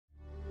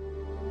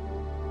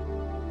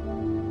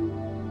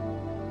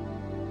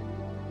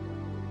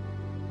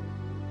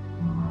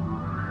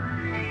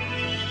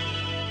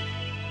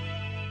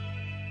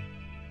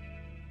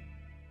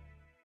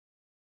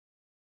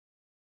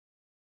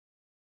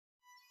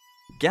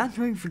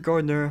Gathering for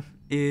Gardner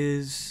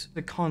is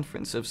a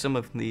conference of some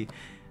of the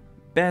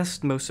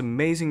best, most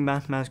amazing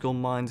mathematical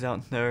minds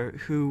out there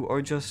who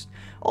are just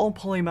all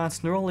polymaths,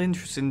 and they're all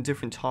interested in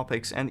different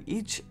topics, and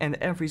each and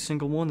every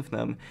single one of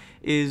them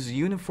is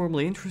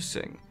uniformly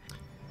interesting.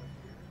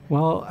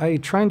 Well, I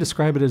try and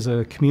describe it as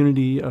a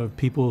community of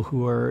people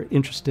who are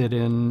interested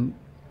in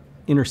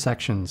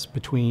intersections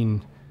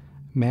between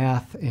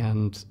math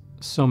and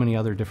so many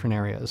other different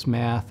areas.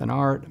 Math and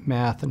art,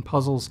 math and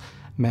puzzles,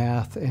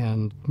 math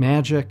and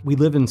magic. We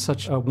live in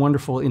such a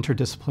wonderful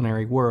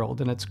interdisciplinary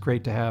world, and it's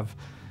great to have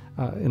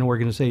an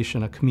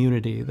organization, a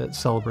community that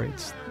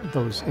celebrates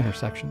those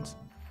intersections.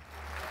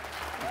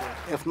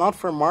 If not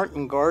for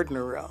Martin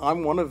Gardner,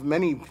 I'm one of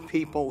many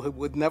people who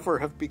would never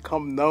have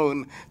become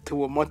known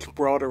to a much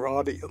broader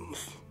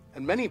audience.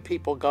 And many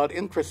people got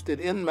interested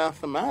in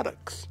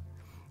mathematics,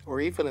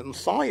 or even in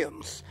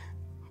science,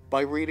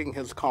 by reading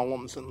his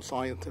columns in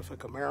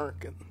Scientific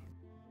American.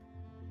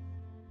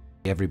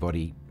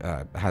 Everybody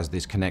has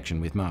this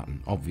connection with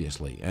Martin,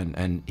 obviously,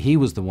 and he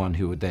was the one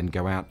who would then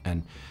go out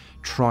and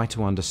try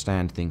to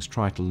understand things,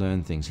 try to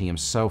learn things. He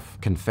himself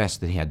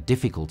confessed that he had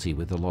difficulty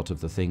with a lot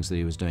of the things that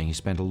he was doing. He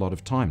spent a lot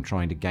of time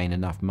trying to gain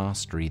enough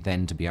mastery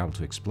then to be able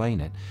to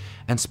explain it,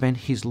 and spent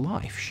his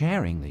life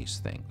sharing these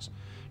things,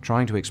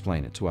 trying to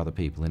explain it to other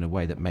people in a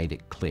way that made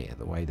it clear,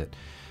 the way that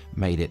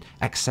made it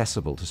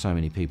accessible to so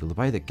many people, the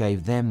way that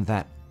gave them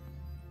that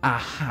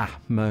aha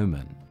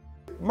moment.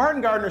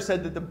 Martin Gardner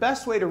said that the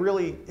best way to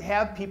really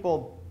have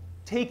people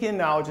take in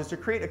knowledge is to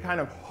create a kind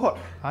of hook.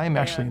 I'm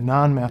actually a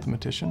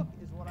non-mathematician,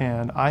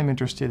 and I'm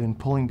interested in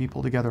pulling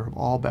people together of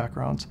all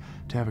backgrounds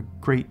to have a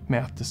great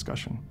math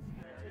discussion.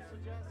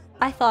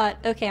 I thought,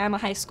 okay, I'm a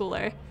high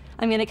schooler.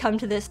 I'm going to come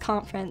to this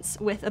conference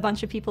with a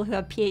bunch of people who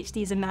have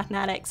PhDs in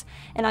mathematics,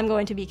 and I'm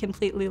going to be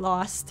completely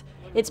lost.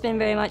 It's been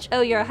very much, oh,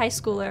 you're a high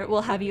schooler,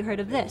 well, have you heard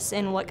of this?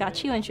 And what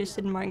got you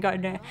interested in Martin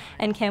Gardner?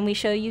 And can we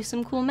show you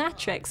some cool math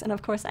tricks? And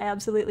of course, I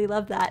absolutely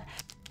love that.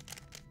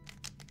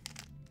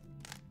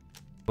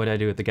 What I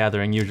do at the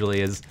gathering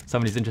usually is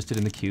somebody's interested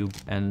in the cube,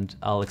 and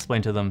I'll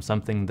explain to them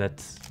something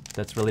that's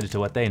related to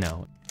what they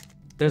know.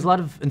 There's a lot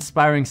of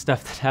inspiring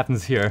stuff that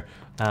happens here.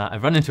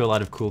 I've run into a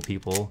lot of cool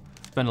people,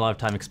 spend a lot of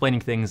time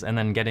explaining things, and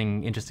then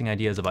getting interesting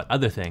ideas about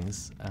other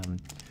things.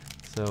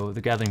 So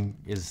the gathering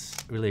is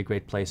really a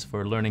great place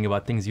for learning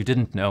about things you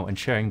didn't know and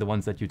sharing the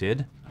ones that you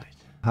did.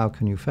 How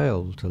can you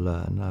fail to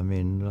learn? I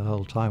mean, the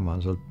whole time I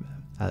was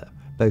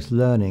both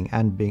learning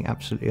and being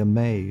absolutely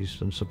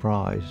amazed and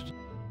surprised.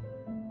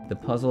 The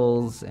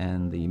puzzles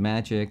and the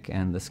magic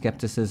and the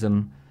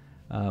skepticism,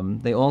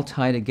 they all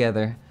tie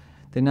together.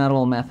 They're not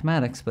all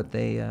mathematics, but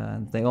they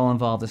all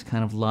involve this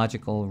kind of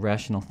logical,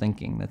 rational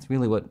thinking. That's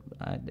really what,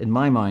 in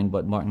my mind,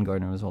 what Martin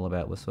Gardner was all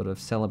about, was sort of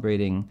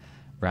celebrating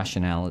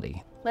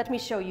rationality. Let me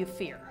show you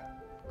fear.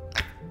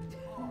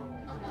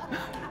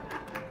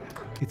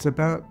 It's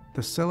about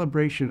the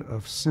celebration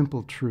of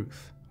simple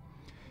truth.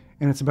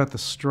 And it's about the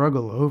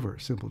struggle over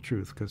simple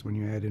truth, because when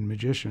you add in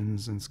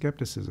magicians and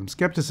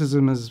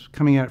skepticism is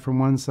coming at it from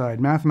one side,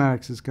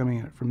 mathematics is coming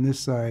at it from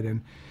this side,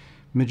 and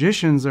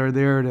magicians are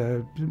there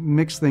to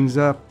mix things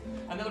up.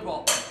 Another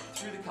ball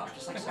through the cup,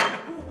 just like so.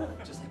 Just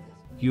like this.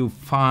 You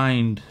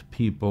find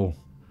people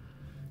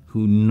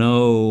who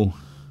know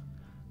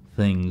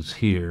things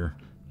here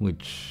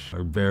which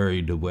are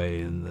buried away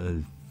in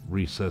the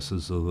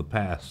recesses of the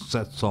past,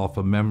 sets off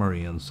a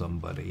memory in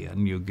somebody,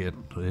 and you get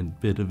a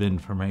bit of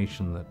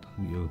information that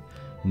you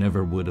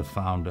never would have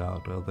found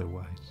out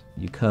otherwise.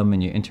 You come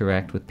and you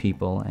interact with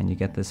people, and you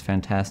get this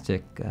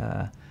fantastic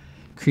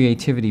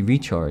creativity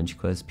recharge,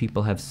 because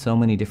people have so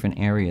many different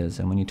areas,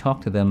 and when you talk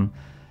to them,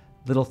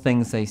 little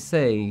things they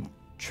say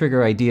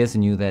trigger ideas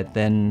in you that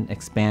then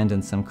expand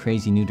in some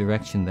crazy new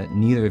direction that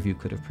neither of you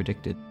could have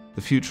predicted.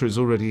 The future is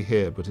already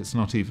here, but it's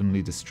not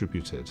evenly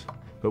distributed.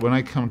 But when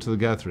I come to the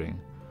gathering,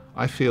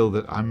 I feel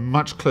that I'm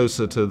much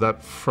closer to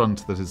that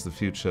front that is the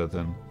future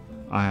than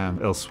I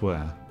am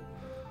elsewhere.